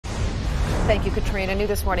Thank you, Katrina. New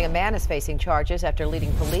this morning, a man is facing charges after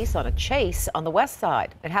leading police on a chase on the west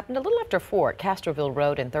side. It happened a little after 4 at Castroville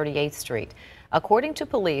Road and 38th Street. According to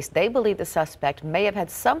police, they believe the suspect may have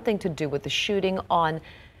had something to do with the shooting on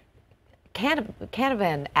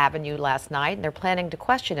Canavan Avenue last night, and they're planning to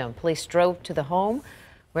question him. Police drove to the home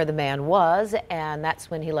where the man was, and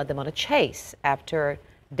that's when he led them on a chase. After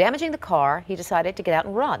damaging the car, he decided to get out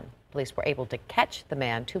and run. Police were able to catch the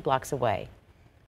man 2 blocks away.